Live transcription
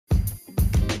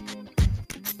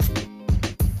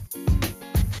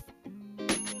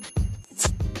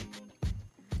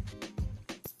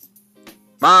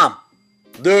Mom,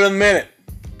 do it in a minute.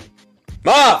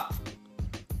 Mom!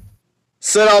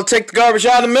 Said I'll take the garbage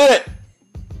out in a minute.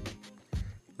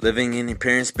 Living in your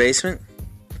parents' basement?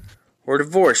 Or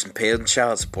divorced and paying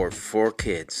child support for 4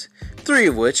 kids, 3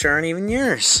 of which aren't even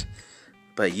yours.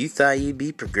 But you thought you'd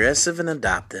be progressive and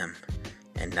adopt them.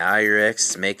 And now your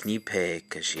ex is making you pay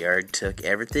because she already took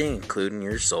everything, including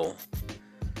your soul.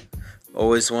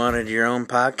 Always wanted your own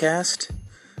podcast?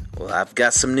 Well, I've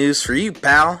got some news for you,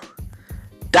 pal.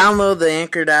 Download the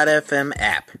Anchor.fm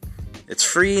app. It's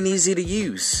free and easy to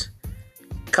use.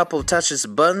 Couple of touches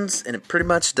of buttons and it pretty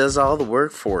much does all the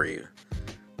work for you.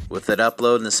 With it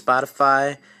uploading to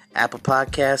Spotify, Apple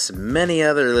Podcasts, and many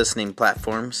other listening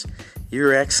platforms,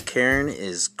 your ex Karen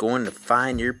is going to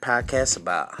find your podcast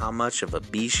about how much of a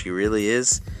beast she really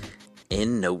is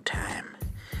in no time.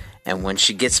 And when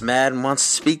she gets mad and wants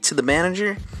to speak to the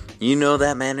manager, you know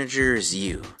that manager is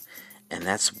you. And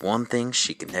that's one thing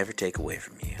she can never take away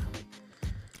from you.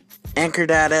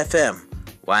 Anchor.fm.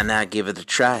 Why not give it a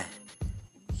try?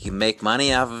 You can make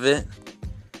money off of it.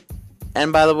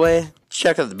 And by the way,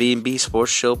 check out the B&B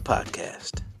Sports Show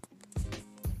podcast.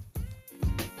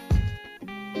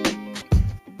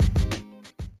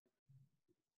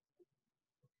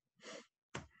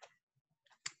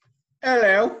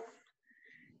 Hello,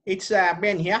 it's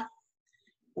Ben here.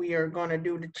 We are going to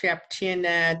do the Chapter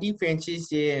 10 defenses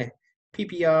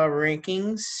PPR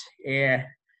rankings,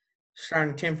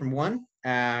 starting 10 from 1,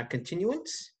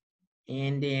 continuance.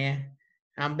 And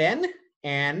I'm Ben,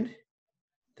 and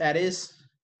that is...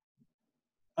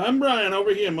 I'm Brian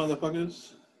over here,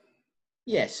 motherfuckers.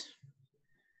 Yes.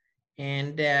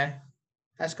 And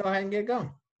let's go ahead and get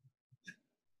going.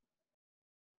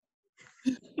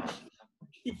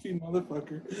 You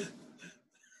motherfucker.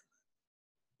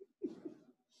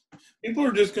 People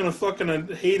are just gonna fucking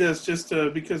hate us just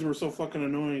because we're so fucking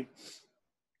annoying.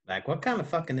 Like, what kind of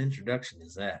fucking introduction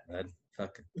is that, bud?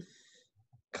 Fucking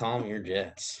calm your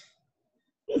jets.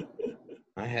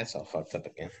 My hat's all fucked up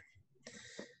again.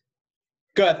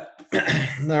 Good.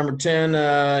 Number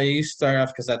 10, you start off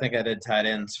because I think I did tight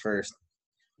ends first.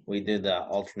 We did the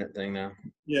alternate thing now.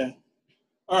 Yeah.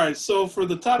 All right, so for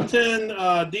the top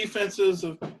 10 defenses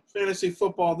of fantasy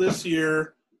football this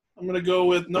year, I'm going to go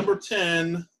with number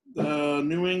 10, the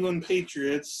New England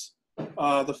Patriots.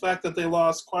 The fact that they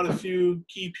lost quite a few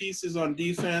key pieces on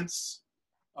defense,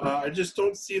 I just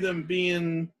don't see them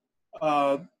being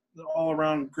the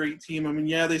all-around great team. I mean,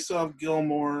 yeah, they still have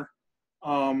Gilmore.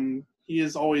 He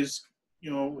is always,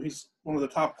 he's one of the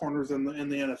top corners in the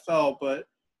NFL, but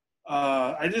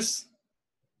I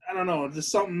don't know,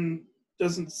 just something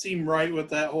doesn't seem right with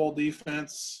that whole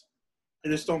defense. I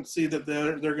just don't see that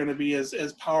they're going to be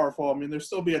as powerful. I mean, there'll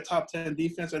still be a top 10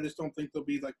 defense. I just don't think they'll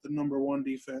be like the number 1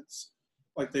 defense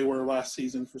like they were last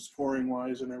season for scoring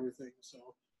wise and everything. So,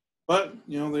 but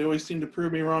they always seem to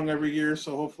prove me wrong every year.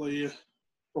 So hopefully,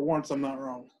 for once, I'm not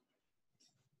wrong.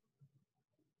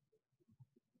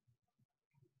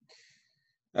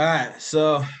 All right,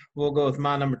 so we'll go with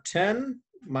my number 10.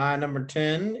 My number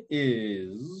 10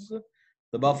 is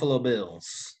the Buffalo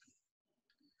Bills.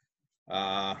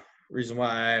 Reason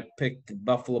why I picked the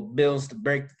Buffalo Bills to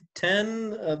break the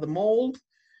 10 of the mold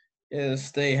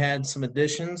is they had some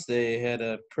additions. They had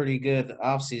a pretty good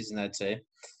offseason, I'd say.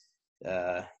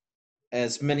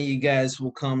 As many of you guys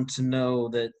will come to know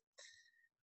that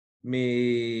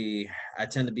I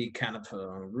tend to be kind of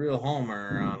a real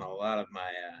homer on a lot of my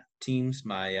teams,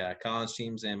 my college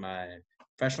teams and my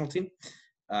professional team.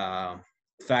 The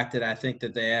fact that I think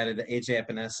that they added AJ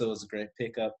Epinesa was a great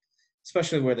pickup,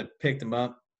 especially where they picked him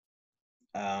up.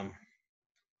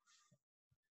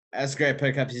 That's a great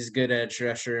pickup. He's a good edge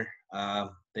rusher.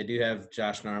 They do have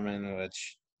Josh Norman,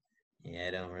 which,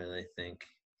 I don't really think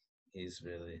he's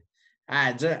really –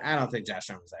 I don't think Josh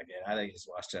Norman's that good. I think he's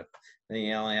washed up. I think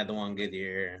he only had the one good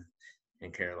year,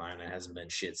 and Carolina hasn't been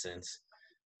shit since.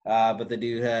 But they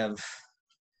do have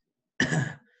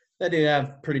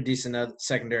pretty decent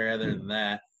secondary other than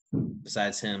that,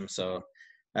 besides him. So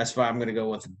that's why I'm going to go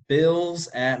with the Bills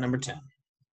at number 10.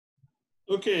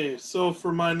 Okay, so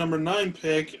for my number 9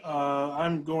 pick,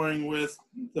 I'm going with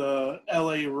the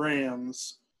LA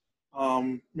Rams.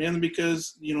 Mainly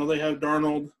because, they have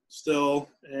Darnold still,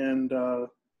 and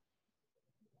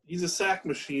he's a sack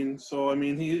machine. So, I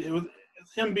mean,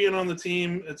 him being on the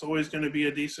team, it's always going to be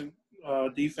a decent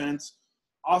defense.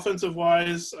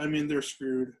 Offensive-wise, I mean, they're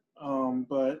screwed.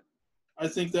 But I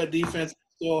think that defense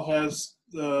still has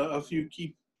a few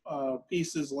key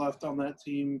pieces left on that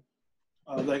team.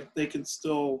 That they can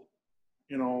still,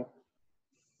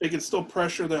 they can still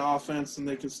pressure the offense and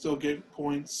they can still get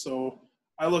points. So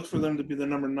I look for them to be the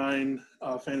number 9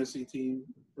 fantasy team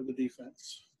for the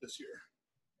defense this year.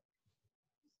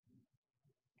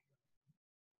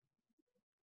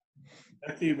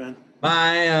 Back to you, Ben.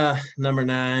 My number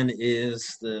 9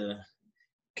 is the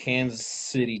Kansas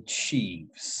City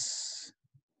Chiefs.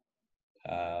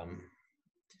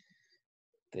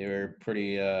 They were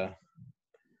they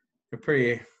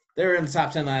were in the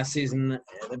top 10 last season.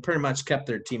 They pretty much kept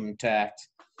their team intact.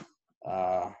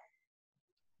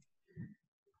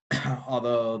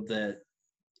 Although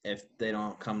if they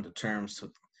don't come to terms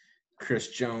with Chris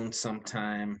Jones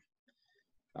sometime,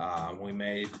 we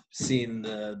may see in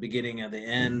the beginning of the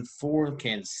end for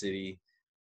Kansas City,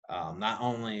 not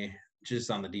only just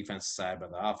on the defensive side,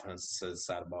 but the offensive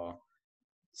side of the ball.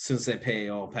 Since they pay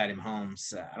old Patty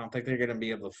Mahomes, I don't think they're going to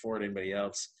be able to afford anybody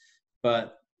else.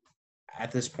 But at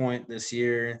this point this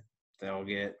year, they'll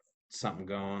get something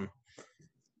going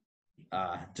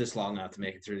just long enough to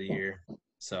make it through the year.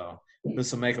 So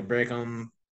this will make a break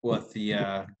on what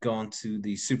the going to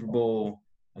the Super Bowl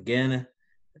again.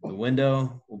 The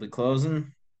window will be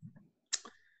closing,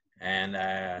 and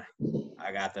I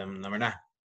got them number 9.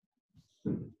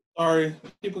 Sorry,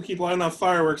 people keep lighting off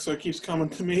fireworks, so it keeps coming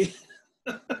to me.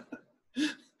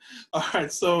 All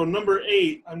right, so number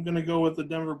 8, I'm going to go with the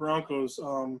Denver Broncos.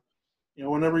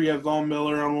 Whenever you have Von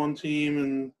Miller on one team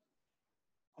and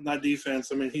on that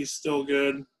defense, I mean, he's still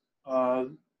good.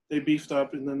 They beefed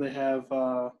up, and then they have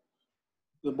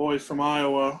the boys from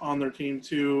Iowa on their team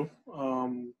too.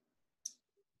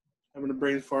 Having a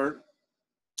brain fart.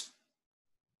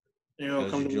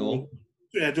 Josie Jewell.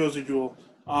 Yeah, Josie Jewell.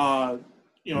 I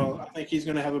think he's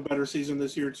going to have a better season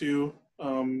this year too.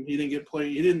 He didn't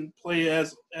play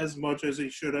as much as he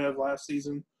should have last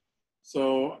season.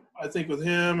 So I think with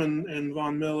him and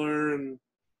Von Miller, and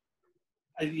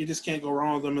you just can't go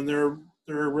wrong with them. And they're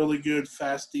a really good,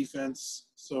 fast defense.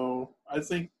 So I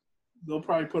think they'll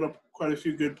probably put up quite a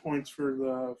few good points for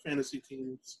the fantasy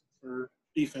teams, for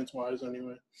defense-wise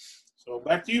anyway. So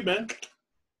back to you, Ben.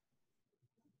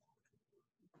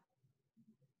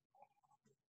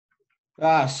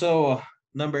 So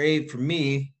number 8 for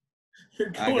me,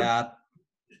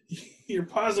 You're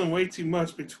pausing way too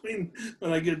much between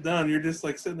when I get done. You're just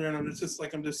like sitting there, and I'm just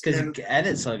because you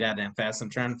edit so goddamn fast. I'm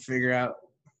trying to figure out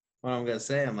what I'm gonna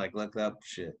say. I'm like, look up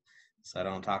shit, so I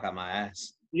don't talk out my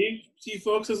ass. See,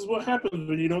 folks, this is what happens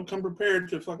when you don't come prepared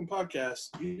to a fucking podcast.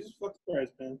 You just fucking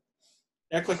Christ, man.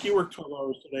 Act like you worked 12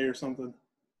 hours today or something.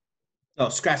 Oh,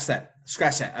 scratch that.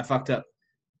 I fucked up.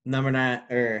 Number 9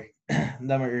 or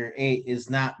number 8 is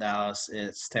not Dallas.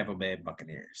 It's Tampa Bay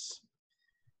Buccaneers.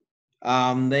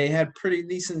 They had pretty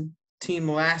decent team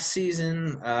last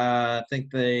season. I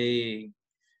think they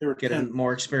were getting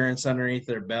more experience underneath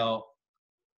their belt.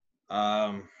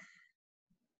 And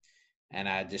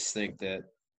I just think that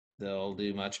they'll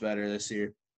do much better this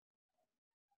year.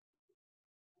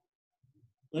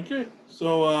 Okay.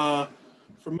 So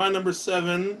for my number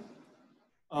 7,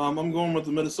 I'm going with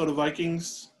the Minnesota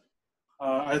Vikings.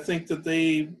 I think that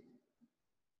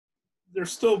they're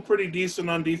still pretty decent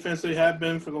on defense. They have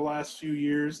been for the last few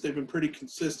years. They've been pretty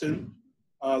consistent.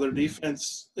 Their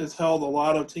defense has held a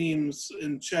lot of teams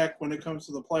in check when it comes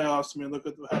to the playoffs. I mean, look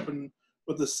at what happened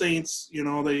with the Saints.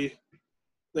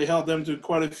 They held them to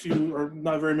quite a few, or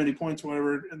not very many points,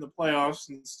 whatever, in the playoffs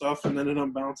and stuff, and then ended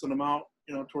up bouncing them out,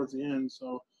 towards the end.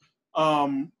 So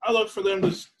I look for them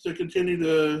to continue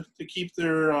to keep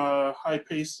their high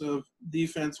pace of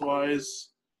defense-wise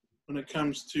when it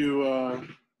comes to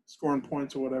scoring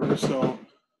points or whatever. So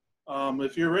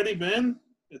if you're ready, Ben,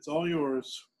 it's all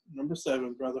yours. Number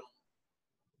 7, brother.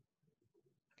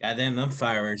 Goddamn, them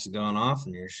fireworks are going off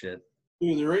in your shit.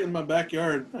 Dude, they're right in my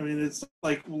backyard. I mean, it's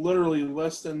like literally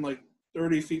less than like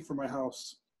 30 feet from my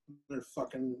house. They're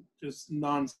fucking just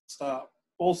nonstop.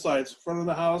 Both sides, front of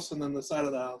the house and then the side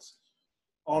of the house.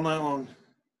 All night long.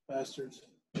 Bastards.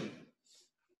 In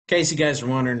case you guys are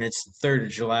wondering, it's the 3rd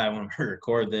of July when we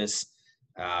record this.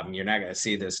 You're not going to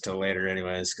see this till later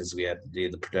anyways because we had to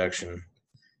do the production.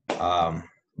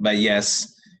 But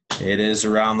yes, it is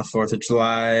around the 4th of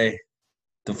July.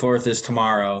 The 4th is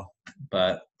tomorrow,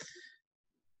 but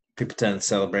people tend to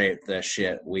celebrate that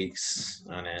shit weeks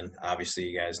on end. Obviously,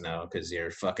 you guys know because you're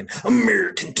fucking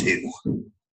American too.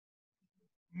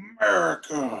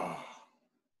 America.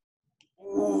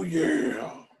 Oh,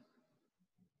 yeah.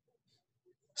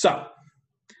 So,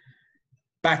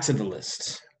 back to the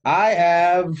list. I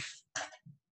have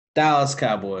Dallas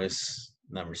Cowboys,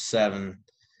 number 7.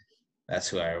 That's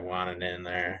who I wanted in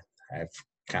there. I've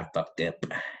kind of fucked up.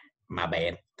 My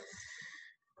bad.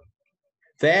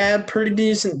 They had pretty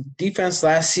decent defense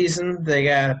last season. They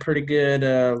got pretty good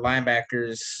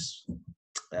linebackers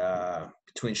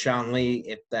between Sean Lee,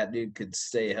 if that dude could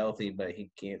stay healthy, but he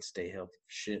can't stay healthy for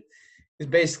shit. He's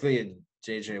basically a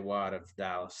J.J. Watt of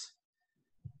Dallas.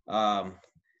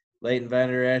 Leighton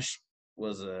Vander Esch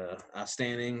was a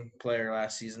outstanding player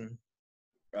last season,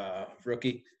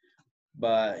 rookie,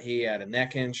 but he had a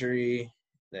neck injury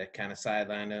that kind of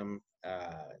sidelined him.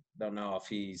 Don't know if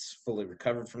he's fully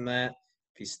recovered from that.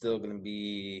 If he's still going to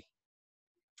be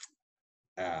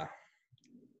to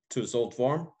his old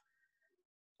form.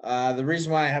 The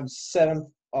reason why I have 7th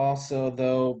also,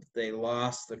 though, they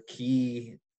lost the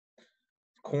key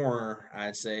corner,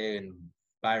 I'd say, and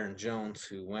Byron Jones,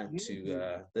 who went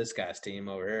to this guy's team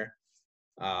over here,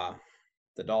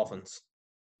 the Dolphins.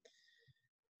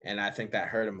 And I think that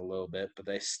hurt him a little bit, but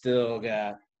they still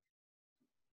got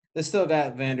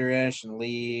Vander Esch and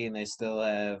Lee, and they still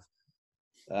have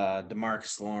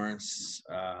DeMarcus Lawrence.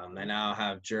 They now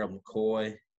have Gerald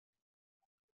McCoy.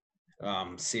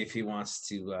 See if he wants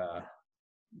to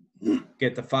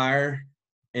get the fire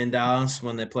in Dallas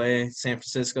when they play San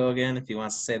Francisco again, if he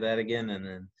wants to say that again, and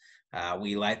then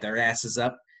we light their asses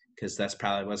up, because that's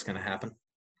probably what's going to happen.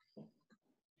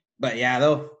 But yeah,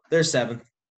 though, they're 7th.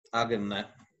 I'll give them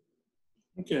that.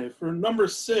 Okay, for number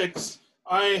 6,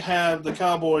 I have the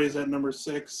Cowboys at number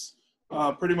 6.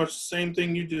 Pretty much the same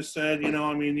thing you just said. You know,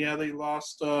 I mean, yeah, they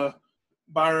lost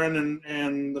Byron,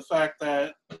 and the fact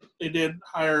that they did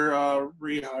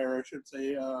rehire, I should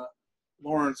say,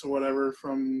 Lawrence or whatever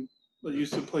from that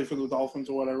used to play for the Dolphins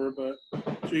or whatever. But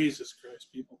Jesus Christ,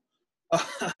 people.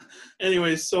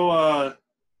 Anyways, so I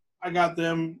got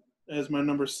them as my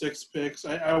number 6 picks.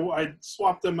 I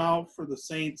swapped them out for the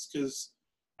Saints because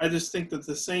I just think that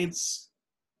the Saints,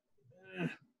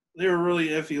 they were really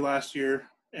iffy last year,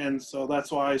 and so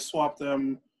that's why I swapped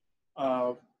them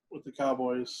with the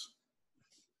Cowboys.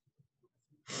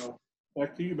 So,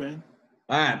 back to you, Ben.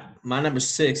 All right, my number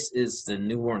 6 is the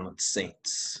New Orleans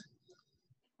Saints.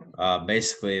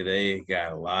 Basically, they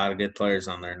got a lot of good players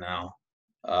on there now.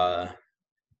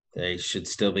 They should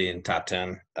still be in top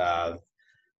 10.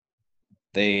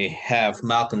 They have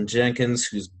Malcolm Jenkins,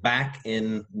 who's back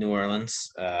in New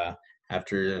Orleans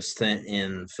after a stint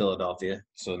in Philadelphia,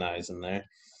 so now he's in there.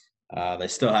 They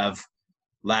still have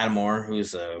Lattimore,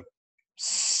 who's a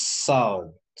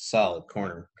solid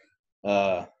corner.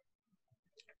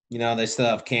 They still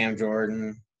have Cam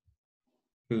Jordan,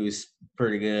 who's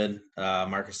pretty good.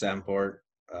 Marcus Davenport.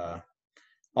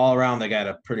 All around, they got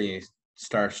a pretty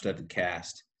star-studded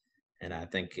cast, and I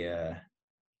think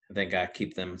I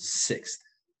keep them 6th.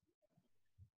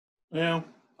 Yeah,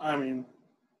 I mean,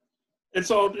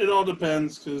 it all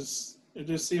depends, because it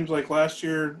just seems like last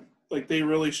year, like, they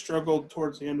really struggled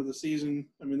towards the end of the season.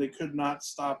 I mean, they could not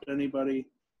stop anybody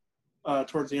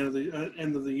towards the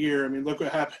end of the year. I mean, look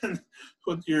what happened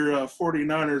with your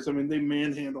 49ers. I mean, they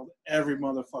manhandled every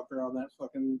motherfucker on that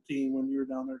fucking team when you were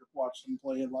down there to watch them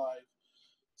play it live.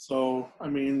 So, I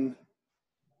mean,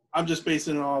 I'm just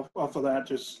basing it off of that,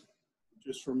 just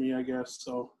for me, I guess.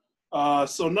 So,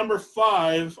 so number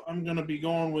 5, I'm going to be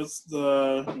going with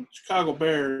the Chicago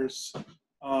Bears.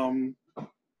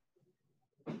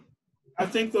 I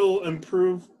think they'll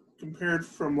improve compared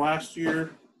from last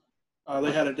year.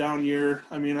 They had a down year.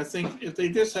 I mean, I think if they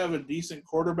just have a decent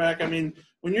quarterback, I mean,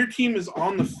 when your team is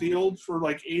on the field for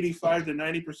like 85 to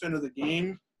 90% of the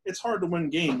game, it's hard to win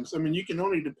games. I mean, you can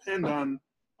only depend on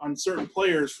certain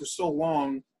players for so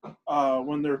long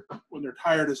when they're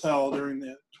tired as hell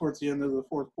towards the end of the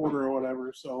fourth quarter or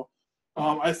whatever. So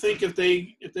I think if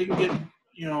they can get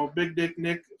Big Dick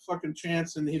Nick fucking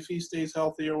chance, and if he stays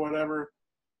healthy or whatever,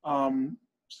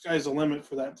 sky's the limit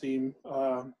for that team.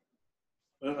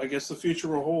 But I guess the future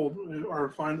will hold,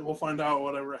 or we'll find out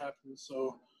whatever happens.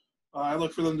 So I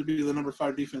look for them to be the number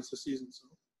 5 defense this season. So.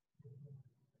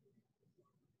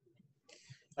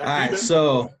 All right,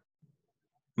 so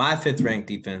my 5th ranked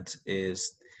defense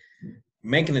is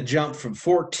making a jump from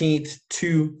 14th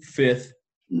to 5th.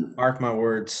 Mark my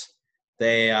words.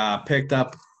 They picked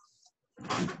up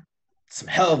some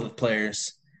hell of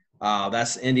players.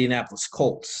 That's the Indianapolis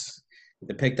Colts.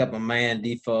 They picked up a man,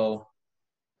 Defoe.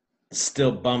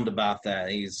 Still bummed about that.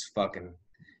 That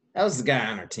was the guy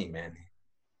on our team, man.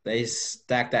 They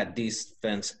stacked that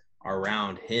defense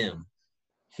around him.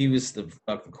 He was the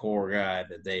fucking core guy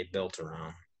that they built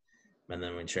around. And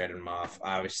then we traded him off.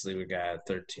 Obviously, we got a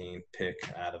 13th pick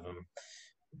out of him.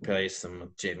 Replaced him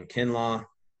with Jaden Kinlaw.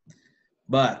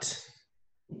 But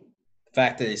the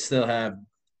fact that they still have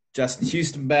Justin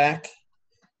Houston back,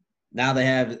 now they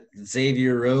have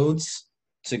Xavier Rhodes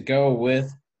to go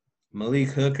with Malik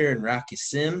Hooker and Rocky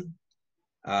Sim.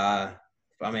 I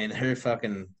mean,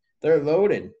 they're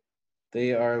loaded.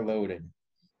 They are loaded.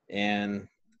 And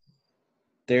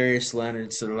Darius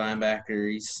Leonard's the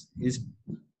linebacker. He's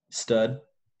stud.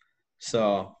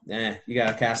 So, you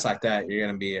got a cast like that, you're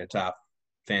going to be a top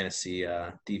fantasy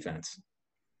defense.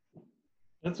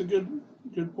 That's a good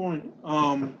point.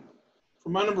 For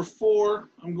my number 4,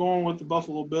 I'm going with the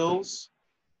Buffalo Bills.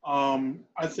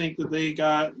 I think that they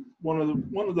got one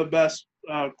of the best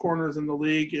corners in the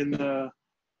league. I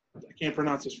can't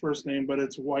pronounce his first name, but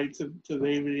it's White to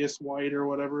Davius White or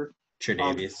whatever.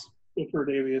 Tre'Davious.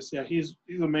 Tre'Davious, yeah, he's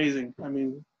amazing. I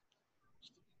mean,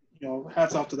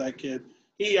 hats off to that kid.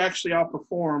 He actually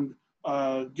outperformed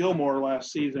Gilmore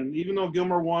last season. Even though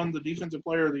Gilmore won the Defensive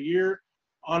Player of the Year,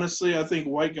 honestly, I think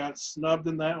White got snubbed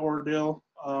in that ordeal.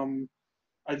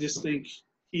 I just think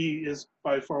he is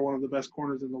by far one of the best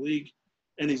corners in the league,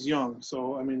 and he's young.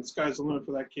 So, I mean, the sky's the limit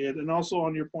for that kid. And also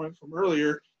on your point from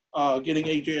earlier, getting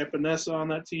A.J. Epinesa on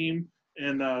that team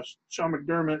and Sean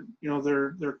McDermott,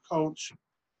 their coach,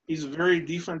 he's a very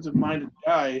defensive-minded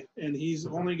guy, and he's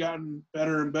only gotten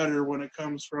better and better when it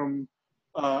comes from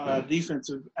a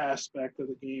defensive aspect of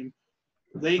the game.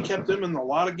 They kept him in a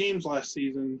lot of games last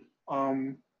season.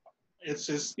 It's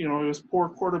just, it was poor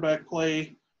quarterback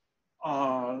play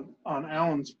on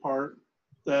Allen's part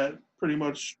that pretty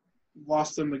much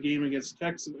lost them the game against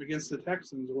the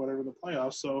Texans or whatever, the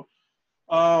playoffs. So,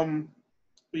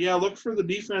 but yeah, look for the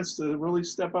defense to really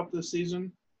step up this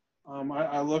season.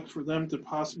 I look for them to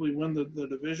possibly win the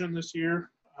division this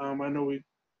year. I know we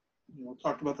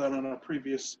talked about that on a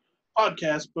previous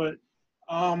podcast, but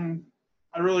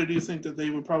I really do think that they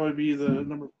would probably be the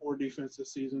number 4 defense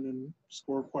this season and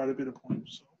score quite a bit of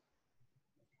points.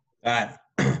 So. All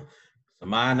right. So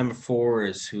my number 4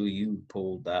 is who you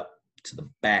pulled up to the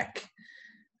back.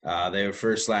 They were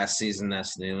first last season.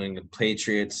 That's the New England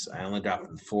Patriots. I only dropped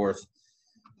them 4th.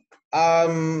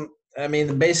 I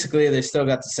mean, basically, they still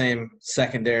got the same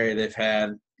secondary they've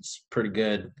had. It's pretty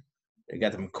good. They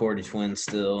got the McCourty twins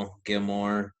still,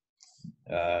 Gilmore,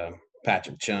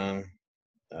 Patrick Chung.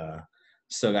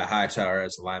 Still got Hightower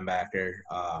as a linebacker.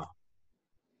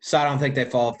 So I don't think they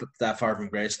fall that far from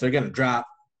grace. They're going to drop.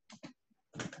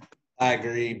 I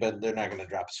agree, but they're not going to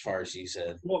drop as far as you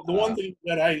said. Well, the one thing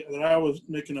that I was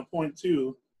making a point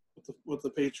too with the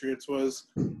Patriots was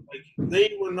like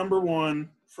they were number 1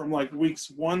 from like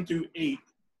weeks 1 through 8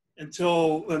 and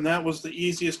that was the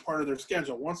easiest part of their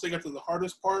schedule. Once they got to the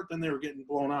hardest part, then they were getting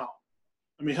blown out.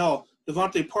 I mean, hell,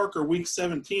 Devontae Parker week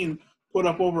 17 put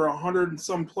up over 100 and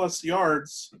some plus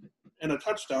yards and a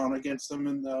touchdown against them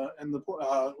in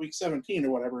the week 17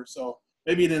 or whatever. So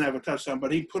maybe he didn't have a touchdown,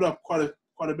 but he put up quite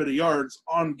a bit of yards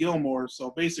on Gilmore.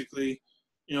 So basically,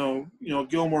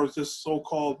 Gilmore was this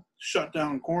so-called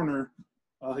shutdown corner.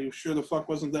 He sure the fuck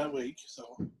wasn't that week. So,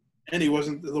 and he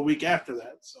wasn't the week after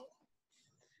that. So,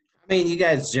 I mean, you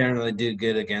guys generally do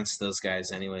good against those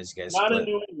guys, anyways. You guys not in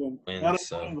New England. Wins, not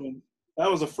in New England. That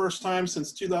was the first time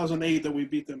since 2008 that we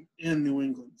beat them in New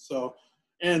England. So,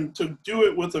 and to do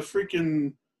it with a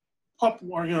freaking Pop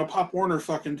Warner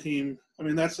fucking team. I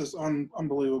mean, that's just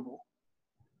unbelievable.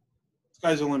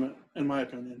 Sky's the limit, in my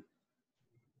opinion.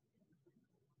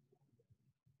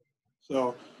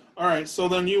 So, all right. So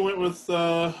then you went with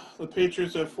the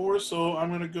Patriots at 4. So I'm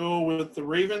going to go with the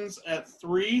Ravens at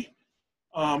 3.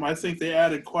 I think they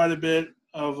added quite a bit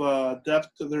of depth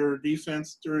to their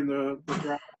defense during the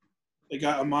draft. They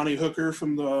got Amani Hooker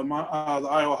from the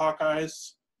Iowa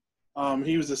Hawkeyes.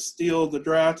 He was a steal of the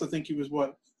draft. I think he was,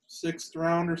 6th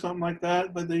round or something like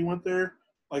that they went there.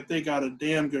 Like, they got a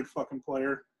damn good fucking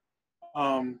player.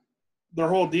 Their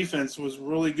whole defense was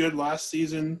really good last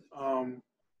season.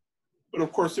 But,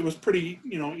 of course, it was pretty,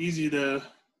 easy to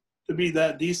be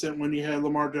that decent when you had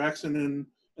Lamar Jackson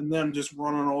and them just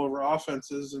running all over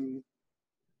offenses. And,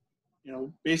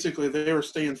 basically they were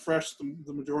staying fresh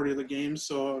the majority of the games.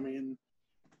 So, I mean,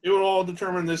 it will all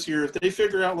determine this year. If they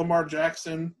figure out Lamar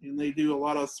Jackson and they do a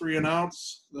lot of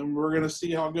 3-and-outs, then we're going to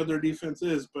see how good their defense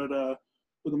is. But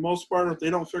for the most part, if they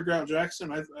don't figure out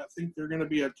Jackson, I think they're going to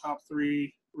be a top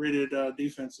 3 rated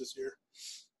defense this year.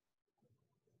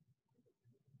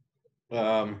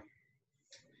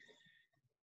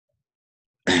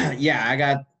 Yeah, I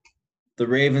got the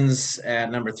Ravens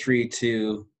at number 3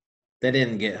 too. They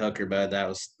didn't get Hooker, but that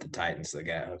was the Titans that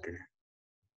got Hooker.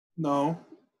 No,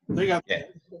 they got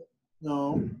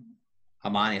no.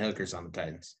 Amani Hooker's on the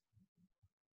Titans.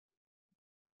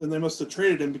 Then they must have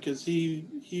traded him because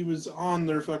he was on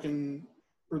their fucking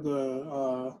for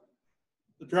the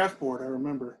draft board. I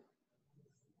remember.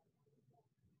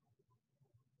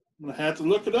 I'm gonna have to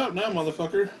look it up now,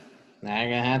 motherfucker. Now you're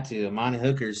gonna have to. Amani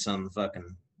Hooker's on the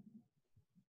fucking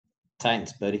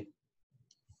Titans, buddy.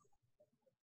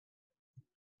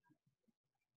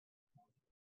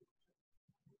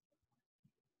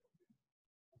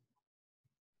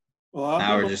 Well,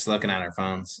 Now we're just looking at our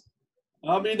phones.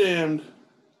 I'll be damned.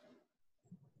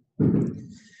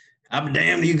 I'll be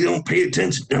damned you don't pay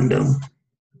attention, dum-dum.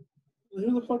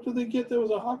 Who the fuck did they get that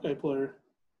was a Hawkeye player?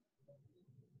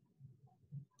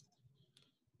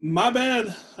 My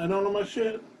bad. I don't know my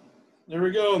shit. There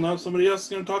we go. Now somebody else is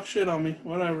going to talk shit on me.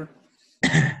 Whatever.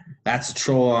 That's a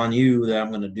troll on you that I'm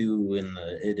going to do in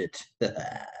the edit.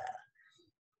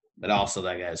 But also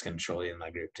that guy's going to troll you in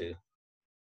my group too.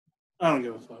 I don't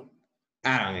give a fuck.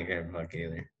 I don't give a fuck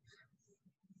either.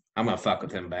 I'm going to fuck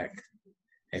with him back.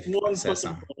 If he One says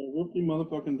fucking something. whoop you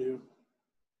motherfucking do.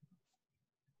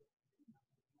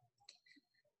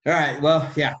 All right. Well,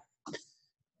 yeah.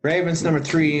 Ravens number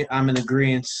 3. I'm in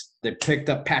agreement. They picked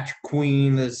up Patrick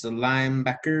Queen as the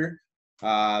linebacker.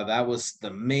 That was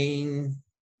the main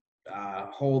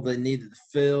hole they needed to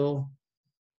fill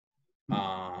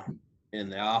in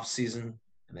the offseason,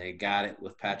 and they got it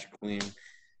with Patrick Queen.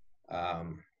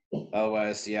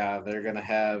 Otherwise, yeah, they're going to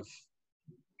have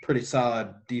pretty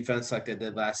solid defense like they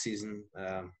did last season.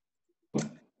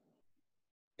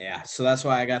 Yeah, so that's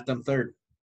why I got them 3rd.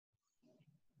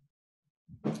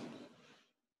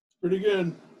 Pretty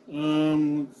good.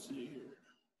 Let's see here.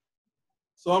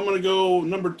 So I'm going to go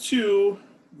number 2,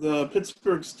 the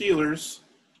Pittsburgh Steelers.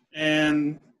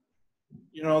 And,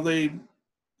 you know, they've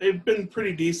been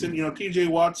pretty decent. You know, TJ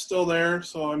Watt's still there.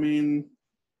 So, I mean,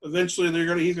 eventually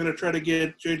he's going to try to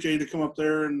get JJ to come up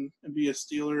there and be a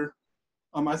Steeler.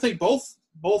 I think both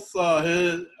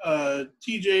his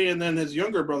TJ and then his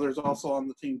younger brother is also on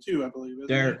the team too, I believe.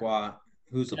 Derek Watt,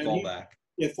 who's a fullback.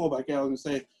 Fullback. Yeah, I was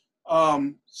going to say.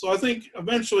 So I think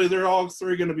eventually they're all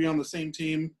 3 going to be on the same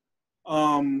team.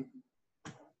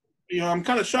 You know, I'm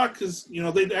kind of shocked because, you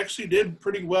know, they actually did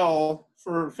pretty well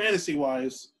for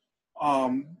fantasy-wise.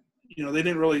 You know, they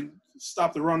didn't really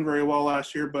stop the run very well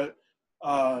last year, but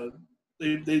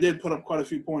they did put up quite a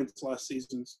few points last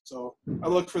season. So I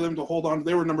look for them to hold on.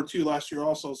 They were number 2 last year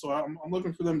also, so I'm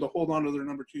looking for them to hold on to their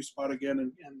number 2 spot again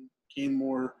and gain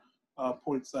more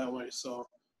points that way. So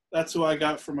that's who I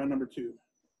got for my number 2.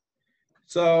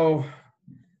 So,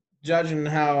 judging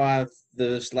how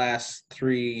this last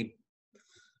 3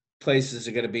 places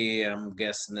are going to be, I'm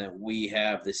guessing that we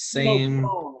have the same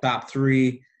top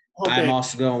 3. Okay. I'm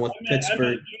also going with Pittsburgh. I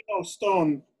meant Geno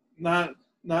Stone, not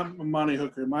Amani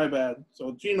Hooker. My bad.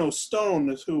 So Geno Stone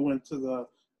is who went to the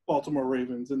Baltimore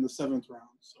Ravens in the 7th round.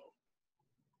 So.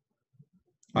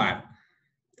 All right.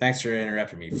 Thanks for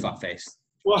interrupting me, fuckface.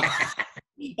 Well,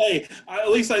 hey,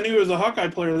 at least I knew it was a Hawkeye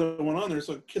player that went on there,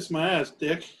 so kiss my ass,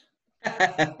 dick.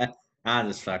 I'm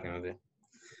just fucking with you.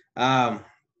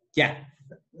 Yeah.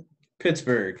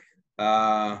 Pittsburgh.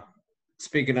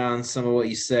 Speaking on some of what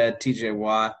you said, TJ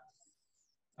Watt.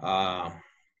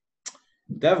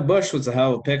 Devin Bush was a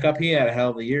hell of a pickup. He had a hell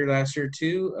of a year last year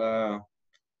too.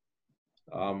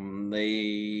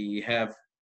 They have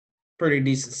pretty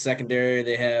decent secondary.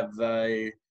 They have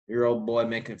your old boy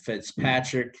Minkah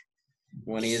Fitzpatrick.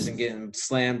 When he isn't getting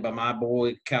slammed by my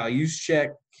boy Kyle Juszczyk,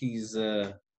 he's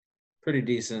a pretty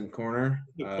decent corner.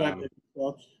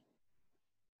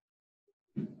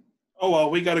 Oh well,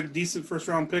 we got a decent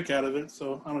 1st-round pick out of it,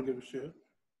 so I don't give a shit.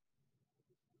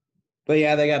 But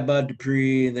yeah, they got Bud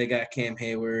Dupree, they got Cam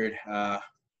Hayward.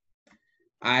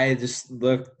 I just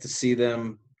look to see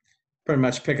them pretty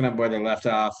much picking up where they left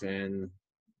off and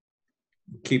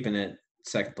keeping it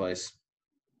 2nd place.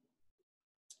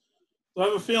 So I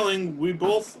have a feeling we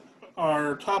both,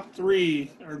 our top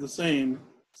 3 are the same.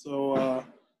 So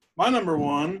my number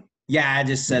 1. Yeah, I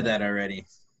just said that already.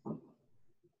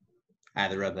 I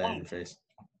had to rub that in your face.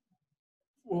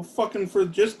 Well, fucking for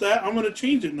just that, I'm going to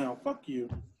change it now. Fuck you.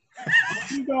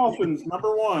 Dolphins,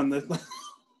 number 1.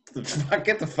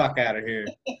 Get the fuck out of here.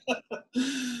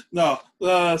 No,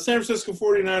 the San Francisco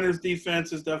 49ers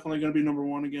defense is definitely going to be number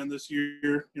 1 again this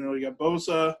year. You know, you got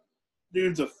Bosa.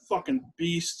 Dude's a fucking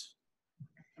beast.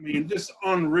 I mean, just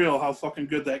unreal how fucking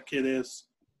good that kid is.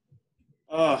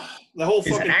 The whole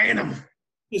He's fucking an animal.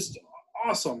 Just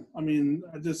awesome. I mean,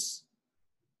 I just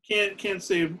can't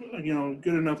say, you know,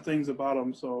 good enough things about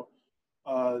him. So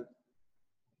the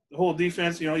whole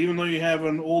defense, you know, even though you have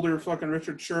an older fucking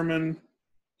Richard Sherman,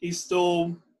 he's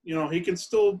still, you know, he can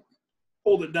still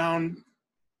hold it down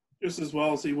just as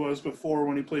well as he was before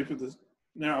when he played for the.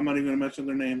 Now I'm not even going to mention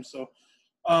their names. So,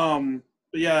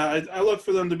 but yeah, I look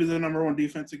for them to be the number 1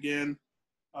 defense again.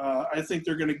 I think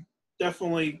they're going to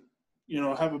definitely, you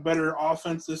know, have a better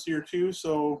offense this year too.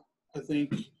 So I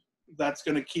think that's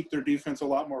going to keep their defense a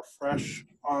lot more fresh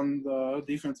on the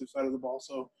defensive side of the ball.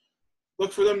 So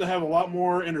look for them to have a lot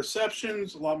more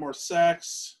interceptions, a lot more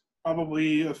sacks,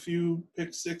 probably a few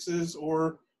pick sixes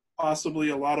or possibly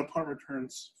a lot of punt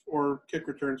returns or kick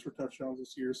returns for touchdowns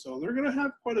this year. So they're going to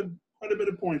have quite a bit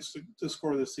of points to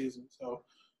score this season. So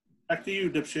back to you,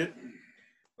 dipshit.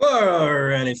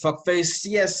 Alrighty, fuckface.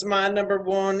 Yes, my number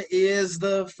one is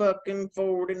the fucking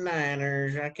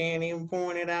 49ers. I can't even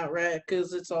point it out right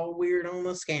because it's all weird on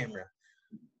this camera.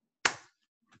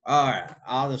 All right,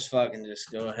 I'll just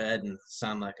go ahead and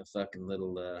sound like a fucking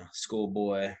little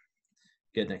schoolboy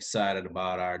getting excited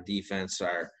about our defense.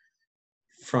 Our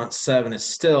front seven is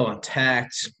still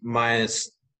intact,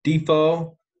 minus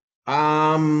Defoe.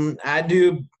 I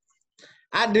do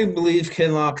believe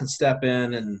Kinlaw can step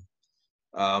in and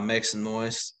make some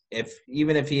noise.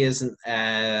 Even if he isn't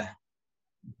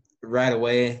right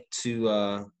away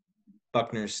to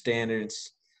Buckner's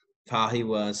standards, how he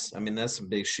was. I mean, that's some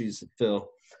big shoes to fill.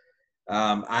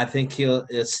 I think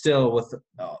it's still with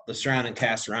the surrounding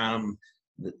cast around him.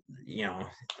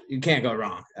 You can't go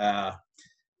wrong.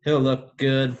 He'll look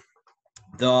good.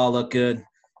 They'll all look good.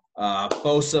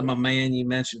 Bosa, my man, you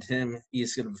mentioned him.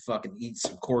 He's going to fucking eat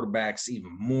some quarterbacks even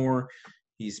more.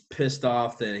 He's pissed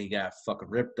off that he got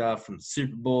fucking ripped off from the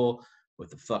Super Bowl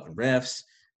with the fucking refs.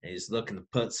 And he's looking to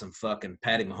put some fucking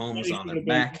Patty Mahomes on their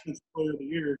back. Player of the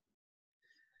year.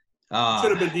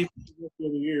 Should have been defensive player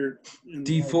of the year.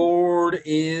 D Ford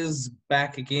is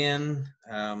back again.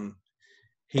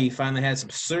 He finally had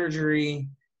some surgery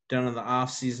done in the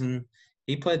offseason.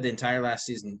 He played the entire last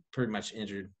season pretty much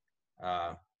injured.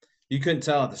 You couldn't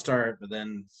tell at the start, but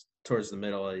then towards the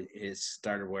middle, it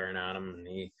started wearing on him, and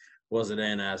he wasn't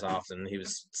in as often. He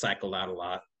was cycled out a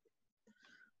lot.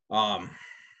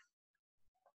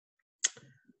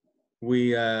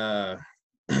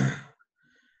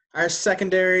 Our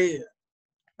secondary,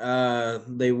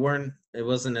 it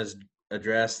wasn't as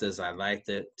addressed as I liked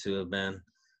it to have been.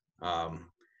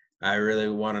 I really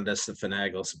wanted us to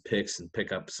finagle some picks and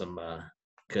pick up some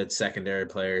good secondary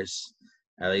players,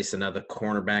 at least another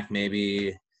cornerback,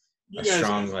 maybe a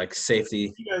strong like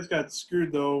safety. You guys got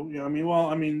screwed though. You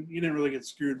didn't really get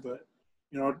screwed, but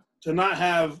to not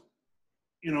have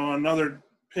another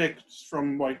pick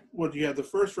from like what you had the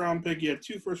first round pick, you had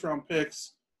 2 first round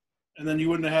picks, and then you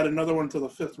wouldn't have had another one until the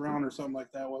 5th round or something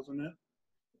like that, wasn't it?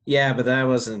 Yeah, but that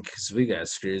wasn't because we got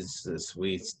screwed.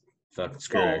 We fucking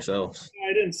screwed ourselves.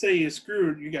 I didn't say you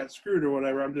got screwed or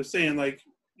whatever. I'm just saying like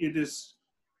you just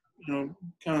kind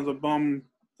of the bum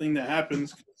thing that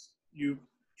happens because you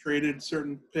traded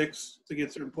certain picks to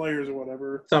get certain players or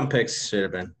whatever. Some picks should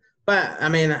have been. But, I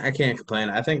mean, I can't complain.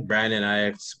 I think Brandon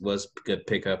Ajax was a good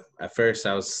pickup. At first,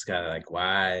 I was kind of like,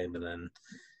 why? But then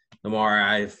the more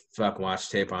I fucking watch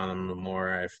tape on him, the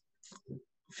more I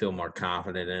feel more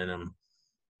confident in him.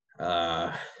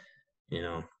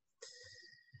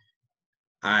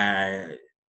 I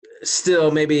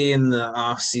still maybe in the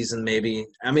off season, maybe.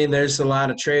 I mean, there's a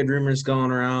lot of trade rumors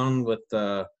going around with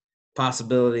the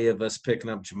possibility of us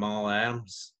picking up Jamal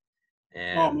Adams.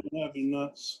 And man, that'd be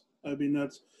nuts. That'd be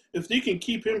nuts. If they can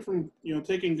keep him from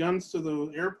taking guns to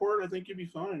the airport, I think you'd be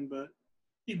fine. But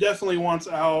he definitely wants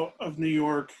out of New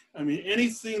York. I mean,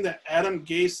 anything that Adam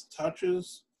Gase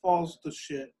touches falls to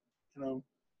shit.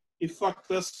 He fucked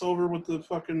us over with the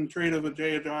fucking trade of a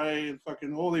J.J. and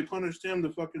fucking, they punished him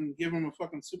to fucking give him a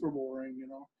fucking Super Bowl ring,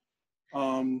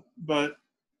 But,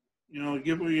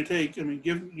 give what you take. I mean,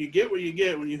 you get what you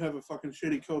get when you have a fucking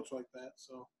shitty coach like that,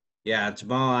 so. Yeah,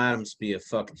 Jamal Adams be a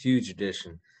fucking huge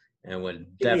addition and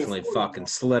would definitely fucking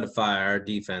solidify our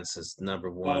defense as number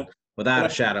one without a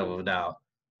shadow of a doubt.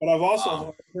 But I've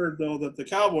also heard, though, that the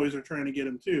Cowboys are trying to get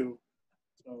him, too,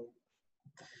 so.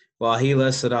 Well, he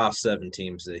listed off 7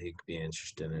 teams that he could be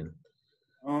interested in.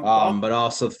 But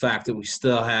also the fact that we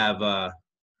still have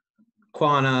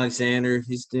Quan Alexander.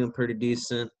 He's doing pretty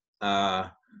decent. Fred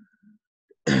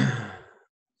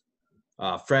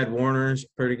Warner's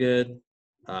pretty good.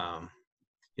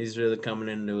 He's really coming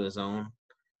into his own.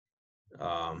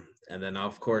 And then,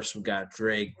 of course, we got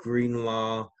Dre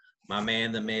Greenlaw, my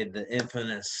man that made the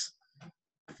infamous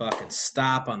fucking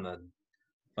stop on the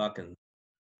fucking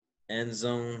end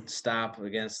zone stop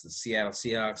against the Seattle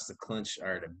Seahawks to clinch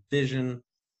our division.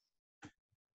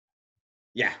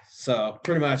 Yeah, so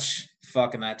pretty much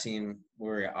fucking that team,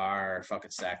 we are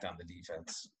fucking stacked on the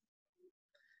defense.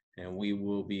 And we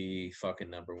will be fucking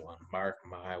number one. Mark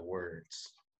my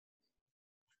words.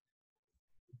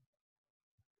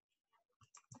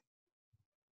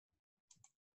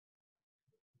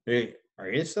 Hey, are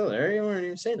you still there? You weren't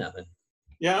even saying nothing.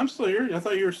 Yeah, I'm still here. I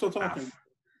thought you were still talking.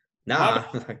 Nah,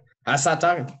 I stopped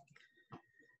talking.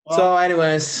 So,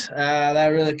 anyways, that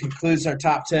really concludes our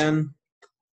top 10.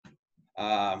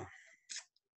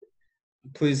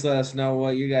 Please let us know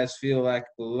what you guys feel like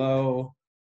below.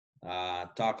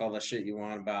 Talk all the shit you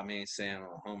want about me, saying I'm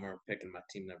a homer, picking my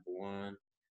team number one.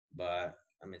 But,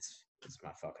 I mean, it's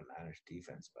my fucking Niners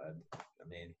defense, bud. I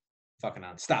mean, fucking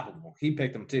unstoppable. He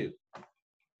picked them too.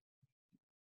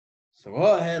 So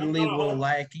go ahead and leave a little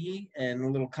likey and a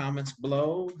little comments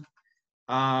below.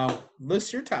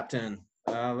 List your top 10.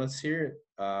 Let's hear it.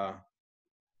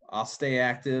 I'll stay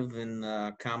active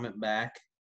and comment back.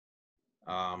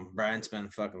 Brian's been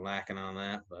fucking lacking on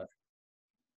that, but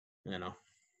you know.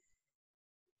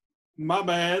 My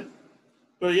bad.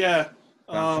 But yeah.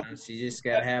 Sometimes you just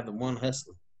gotta have the one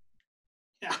hustler.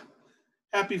 Yeah.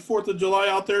 Happy 4th of July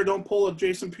out there. Don't pull a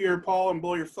Jason Pierre-Paul and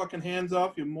blow your fucking hands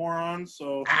off, you morons.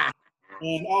 So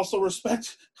and also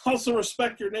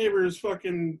respect your neighbors'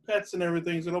 fucking pets and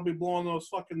everything, so don't be blowing those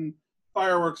fucking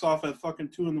fireworks off at fucking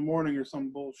 2 a.m. or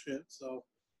some bullshit. So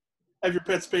have your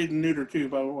pets spayed and neutered too,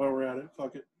 while we're at it.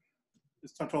 Fuck it.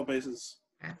 Just touch all bases.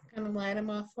 I'm gonna light them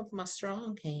off with my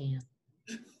strong hand.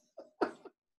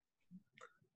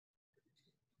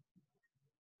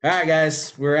 All right,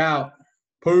 guys, we're out.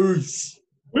 Peace.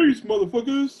 Peace,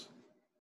 motherfuckers.